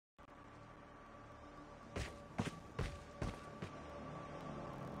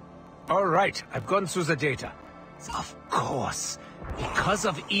All right, I've gone through the data. Of course. Because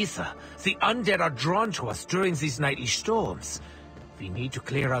of ether, the undead are drawn to us during these nightly storms. We need to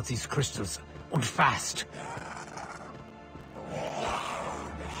clear out these crystals, and fast.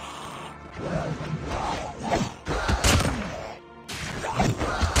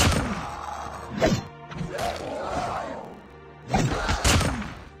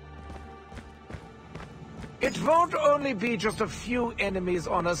 It won't only be just a few enemies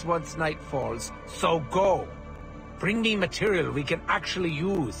on us once night falls, so go. Bring me material we can actually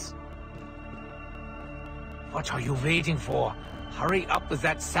use. What are you waiting for? Hurry up with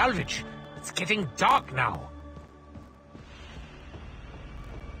that salvage. It's getting dark now.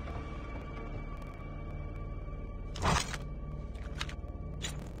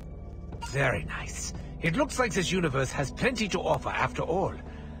 Very nice. It looks like this universe has plenty to offer after all.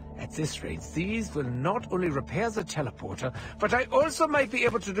 At this rate, these will not only repair the teleporter, but I also might be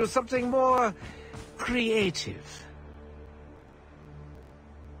able to do something more creative.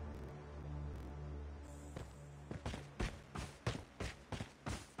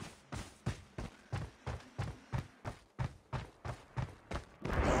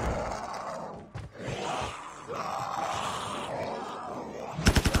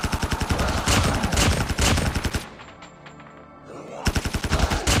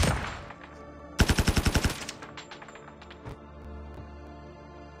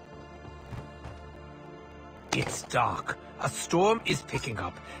 It's dark. A storm is picking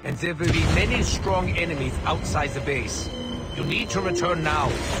up, and there will be many strong enemies outside the base. You need to return now.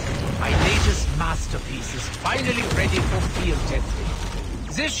 My latest masterpiece is finally ready for field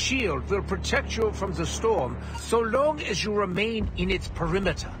testing. This shield will protect you from the storm so long as you remain in its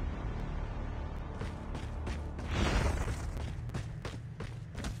perimeter.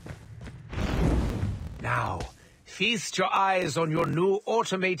 Now, feast your eyes on your new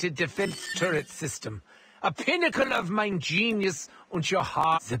automated defense turret system. A pinnacle of my genius and your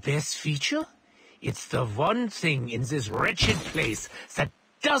heart. The best feature? It's the one thing in this wretched place that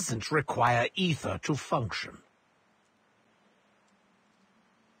doesn't require ether to function.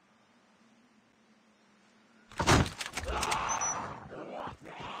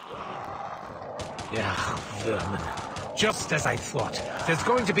 Yeah, vermin. Just as I thought. There's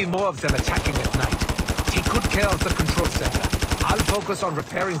going to be more of them attacking at night. Take good care of the control center. I'll focus on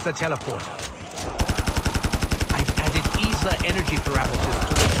repairing the teleporter. Ether energy parameters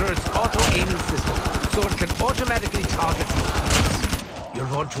to the turret's auto-aiming system, so it can automatically target these targets.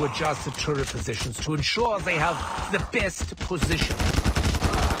 You'll want to adjust the turret positions to ensure they have the best position.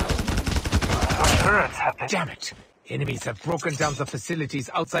 Our turrets have been... Damn it! Enemies have broken down the facilities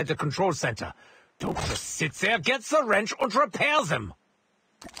outside the control center. Don't just sit there, get the wrench and repair them!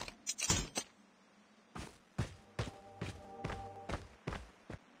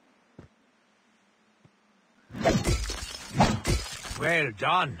 Well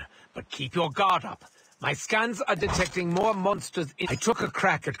done, but keep your guard up. My scans are detecting more monsters. I took a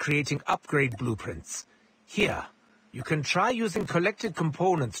crack at creating upgrade blueprints. Here, you can try using collected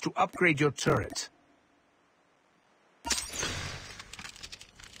components to upgrade your turret.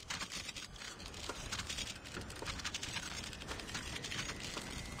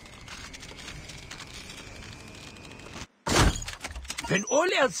 When all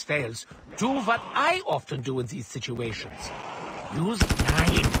else fails, do what I often do in these situations. Use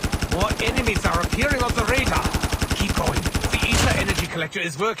 9. More enemies are appearing on the radar. Keep going. The ether energy collector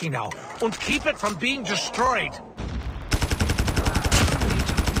is working now. And keep it from being destroyed. Wait a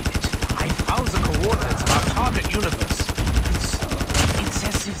minute. I found the coordinates of our target universe. It's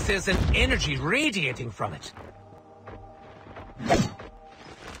as if there's an energy radiating from it.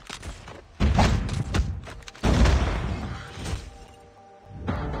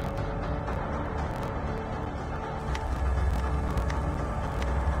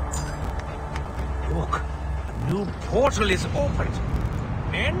 Look, a new portal is opened.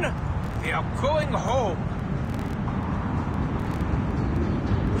 Men, they are going home.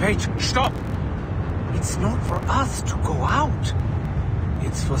 Wait, stop! It's not for us to go out.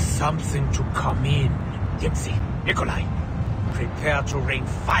 It's for something to come in. Dipsy, Nikolai, prepare to rain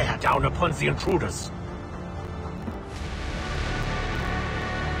fire down upon the intruders.